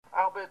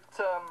Albert,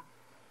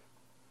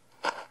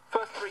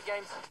 first 3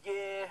 games of the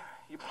year,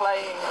 you're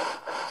playing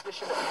a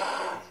position that we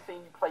haven't really seen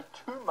you play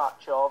too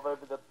much of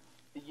over the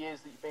years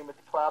that you've been with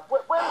the club.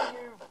 Where are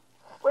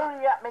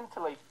you at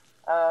mentally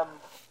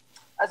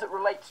as it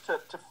relates to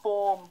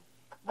form,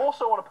 more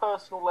so on a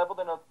personal level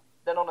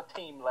than on a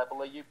team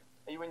level? Are you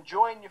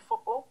enjoying your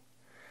football?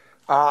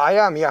 I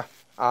am, yeah.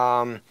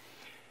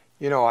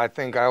 I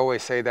think I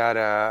always say that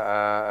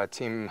a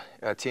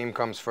team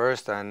comes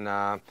first, and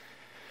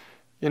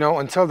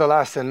until the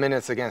last 10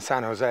 minutes against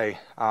San Jose,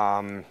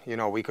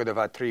 we could have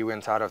had 3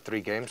 wins out of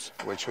 3 games,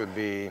 which would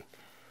be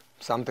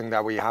something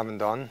that we haven't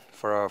done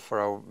for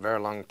a very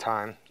long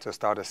time to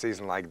start a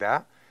season like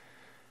that.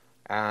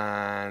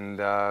 And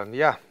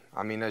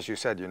as you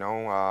said,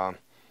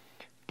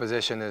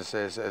 position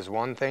is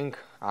one thing,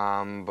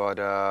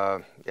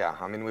 but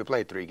we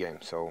played 3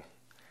 games, so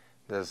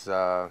there's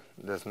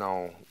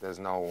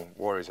no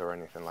worries or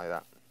anything like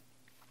that.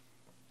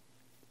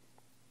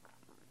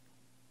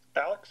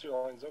 Alex,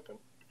 your line's open.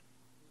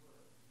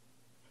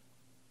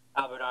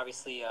 Albert,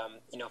 obviously,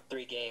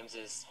 3 games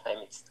is,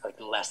 it's like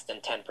less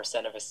than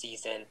 10% of a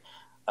season,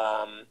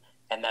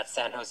 and that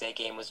San Jose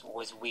game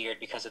was weird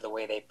because of the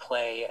way they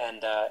play.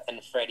 And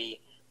Freddie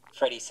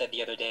said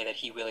the other day that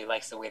he really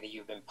likes the way that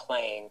you've been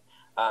playing.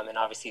 And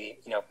obviously,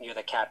 you're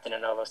the captain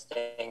and all those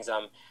things.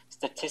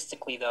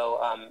 Statistically, though,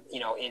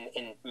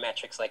 in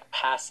metrics like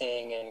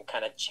passing and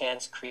kind of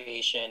chance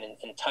creation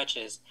and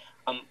touches,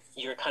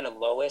 you're kind of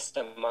lowest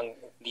among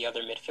the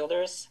other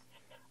midfielders.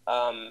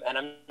 And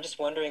I'm just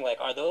wondering,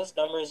 are those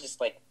numbers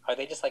are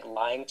they just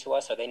lying to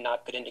us? Are they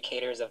not good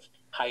indicators of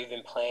how you've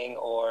been playing,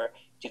 or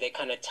do they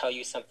kind of tell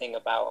you something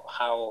about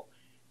how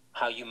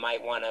you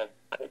might want to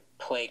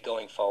play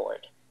going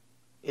forward?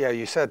 Yeah,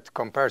 you said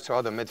compared to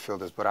other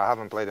midfielders, but I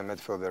haven't played a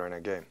midfielder in a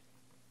game.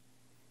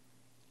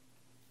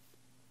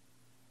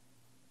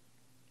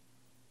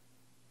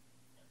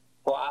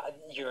 Well,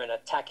 you're an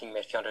attacking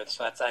midfielder,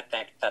 so I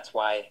think that's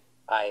why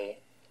I...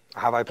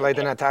 Have I played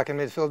an attacking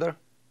midfielder?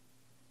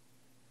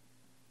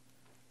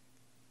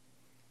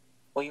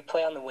 Well, you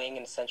play on the wing,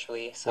 and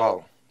essentially, so...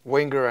 Well,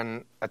 winger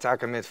and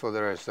attacker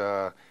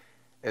midfielder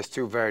is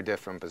 2 very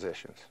different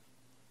positions.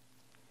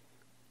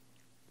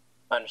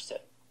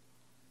 Understood.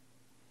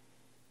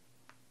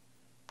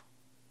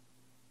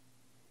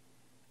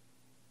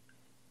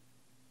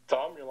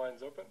 Tom, your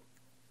line's open.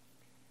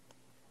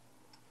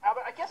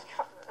 Albert, I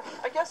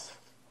guess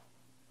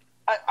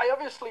I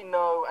obviously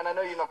know, and I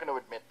know you're not going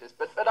to admit this,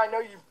 but I know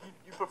you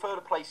prefer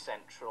to play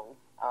central,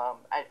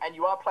 and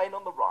you are playing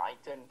on the right,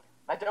 and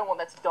I don't want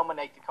that to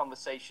dominate the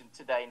conversation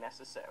today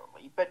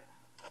necessarily, but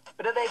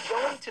are there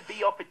going to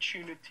be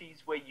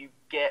opportunities where you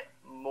get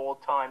more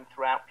time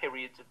throughout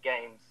periods of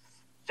games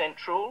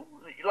central?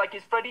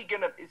 Is Freddie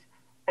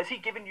has he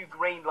given you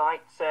green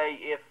light, say,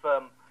 if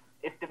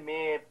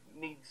Demir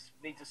needs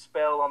a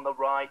spell on the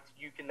right,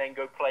 you can then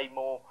go play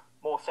more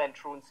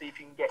central and see if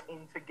you can get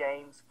into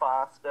games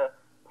faster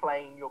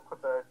playing your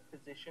preferred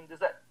position? Does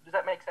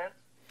that make sense?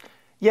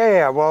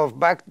 Yeah. Well,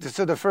 back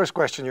to the first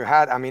question you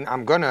had,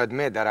 I'm going to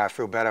admit that I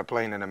feel better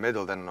playing in the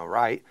middle than on the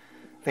right.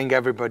 I think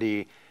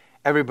everybody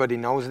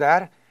knows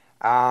that.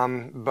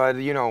 But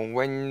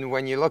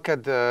when you look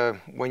at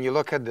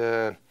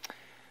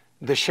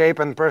the shape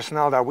and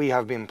personnel that we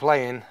have been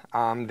playing,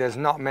 there's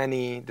not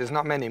many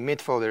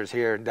midfielders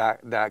here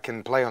that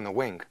can play on the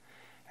wing.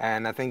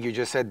 And I think you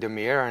just said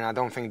Demir, and I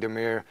don't think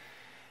Demir,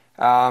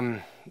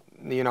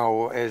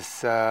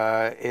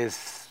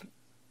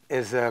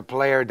 is a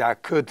player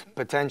that could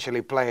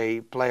potentially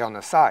play on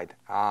the side.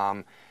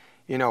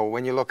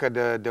 When you look at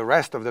the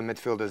rest of the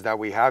midfielders that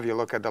we have, you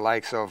look at the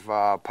likes of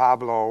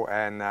Pablo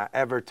and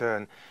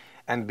Everton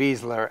and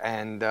Beasler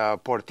and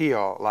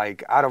Portillo.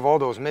 Out of all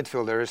those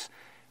midfielders,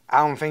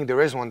 I don't think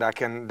there is one that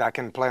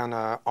can play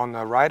on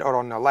the right or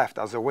on the left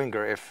as a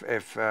winger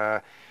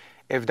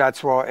if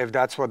that's what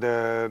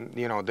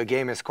the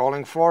game is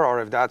calling for, or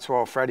if that's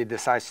what Freddie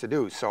decides to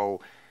do. So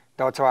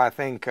that's why I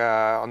think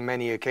on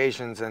many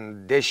occasions,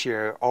 and this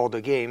year all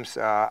the games,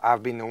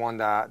 I've been the one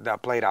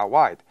that played out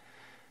wide.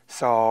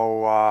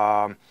 So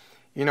I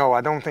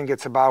don't think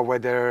it's about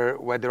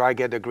whether I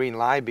get the green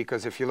light,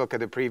 because if you look at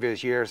the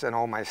previous years and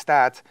all my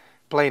stats,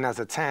 playing as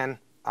a 10,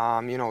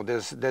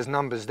 there's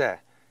numbers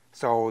there.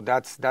 So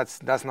that's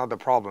not the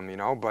problem,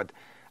 But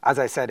as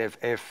I said,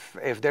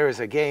 if there is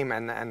a game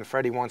and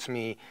Freddie wants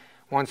me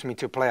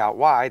to play out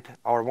wide,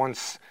 or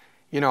wants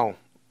a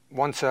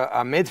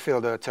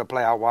midfielder to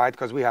play out wide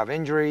because we have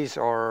injuries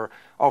or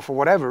for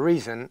whatever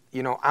reason,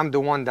 I'm the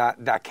one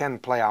that can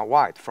play out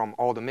wide from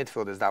all the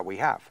midfielders that we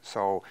have.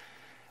 So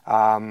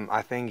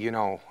I think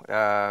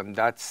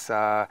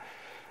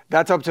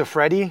that's up to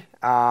Freddie,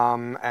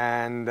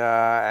 and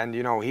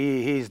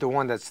he's the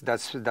one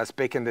that's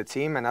picking the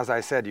team. And as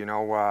I said,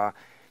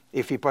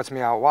 if he puts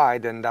me out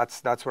wide, then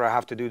that's where I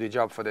have to do the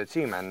job for the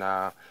team, and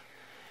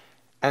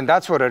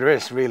that's what it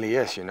really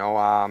is.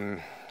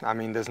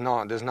 There's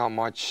not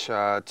much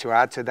to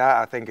add to that.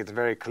 I think it's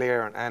very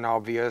clear and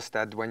obvious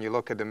that when you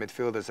look at the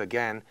midfielders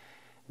again,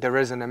 there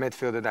isn't a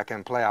midfielder that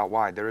can play out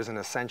wide. There isn't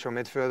a central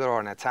midfielder or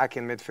an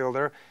attacking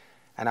midfielder.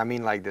 And I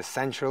mean like the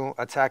central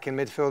attacking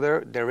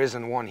midfielder. There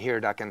isn't one here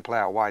that can play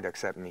out wide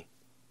except me.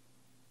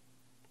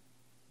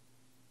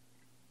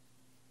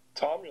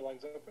 Tom, your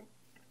line's open.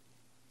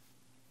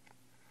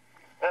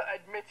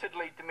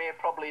 Admittedly, Demir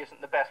probably isn't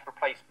the best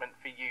replacement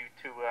for you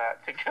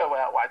to go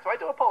out wide, so I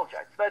do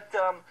apologise. But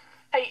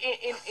hey,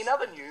 in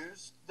other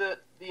news, the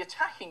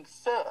attacking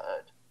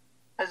third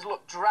has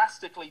looked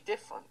drastically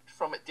different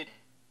from it did.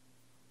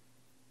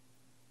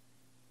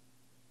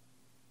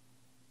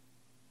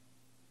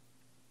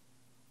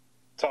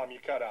 Tom, you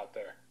cut out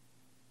there.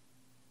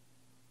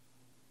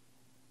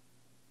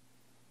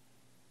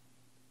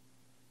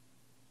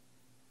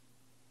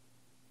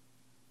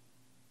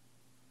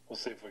 We'll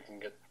see if we can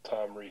get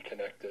Tom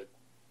reconnected.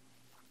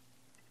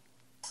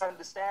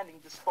 Understanding,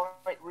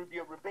 despite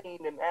Rubio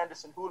Rabin and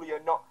Anderson Julio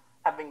not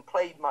having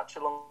played much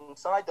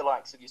alongside the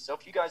likes of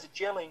yourself, you guys are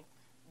gelling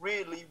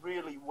really,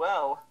 really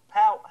well.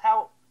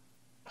 How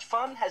much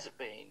fun has it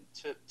been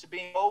to be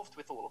involved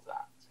with all of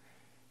that?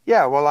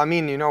 Yeah, well, I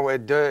mean, you know,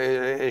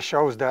 it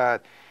shows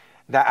that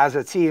as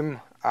a team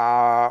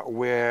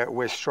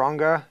we're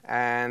stronger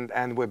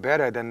and we're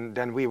better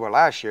than we were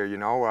last year.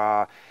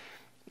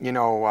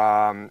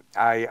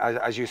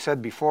 As you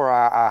said before,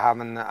 I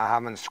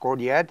haven't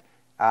scored yet,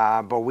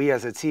 but we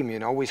as a team,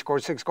 we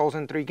scored 6 goals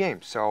in 3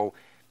 games. So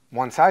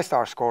once I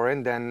start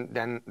scoring,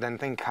 then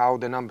think how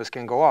the numbers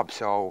can go up.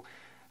 So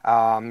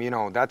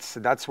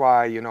that's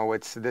why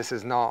this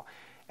is not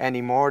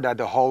anymore that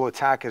the whole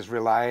attack is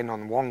relying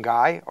on one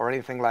guy or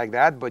anything like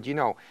that. But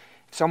if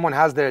someone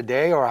has their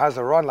day or has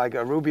a run like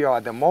a Rubio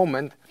at the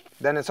moment,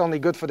 then it's only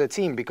good for the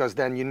team, because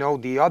then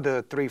the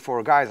other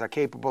 3-4 guys are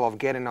capable of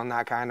getting on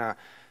that kind of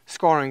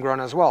scoring run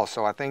as well.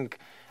 So I think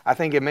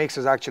it makes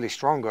us actually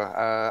stronger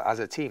as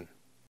a team.